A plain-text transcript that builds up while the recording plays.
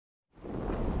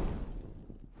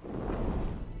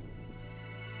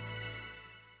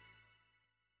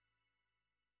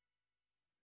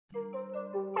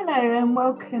Hello and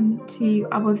welcome to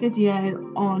our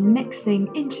video on mixing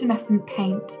intumescent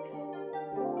paint.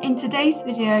 In today's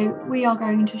video we are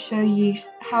going to show you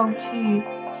how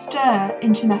to stir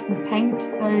intumescent paint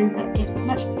so that it's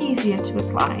much easier to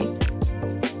apply.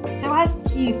 So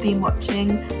as you've been watching,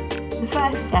 the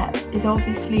first step is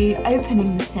obviously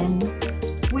opening the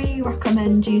tins. We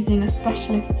recommend using a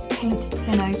specialist paint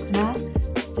tin opener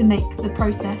to make the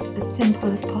process as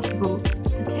simple as possible,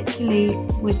 particularly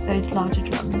with those larger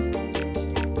drums.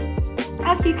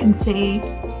 As you can see,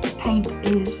 the paint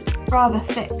is rather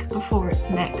thick before it's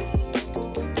mixed,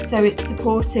 so it's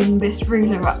supporting this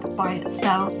ruler up by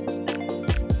itself.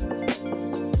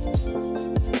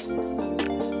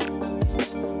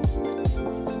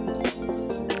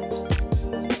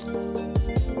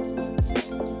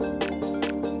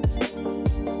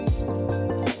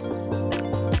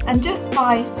 And just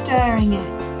by stirring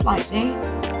it slightly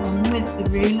with the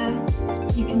ruler,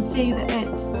 you can see that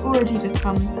it's already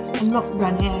become a lot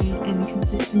runnier in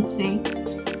consistency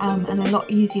and a lot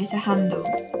easier to handle.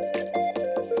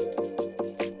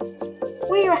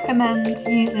 We recommend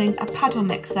using a paddle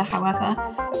mixer, however,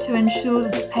 to ensure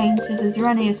that the paint is as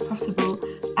runny as possible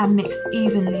and mixed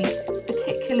evenly,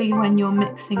 particularly when you're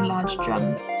mixing large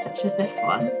drums such as this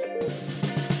one.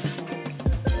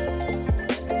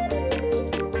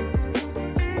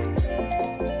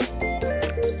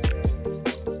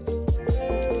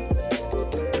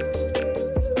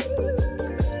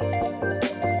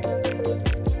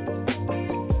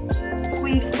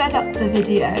 We've sped up the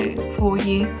video for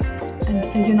you,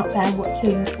 so you're not there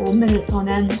watching for minutes on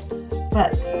end,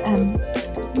 but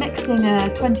mixing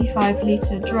a 25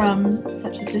 litre drum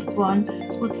such as this one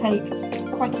will take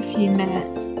quite a few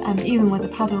minutes, even with a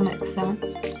paddle mixer,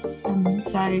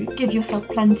 so give yourself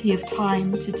plenty of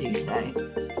time to do so.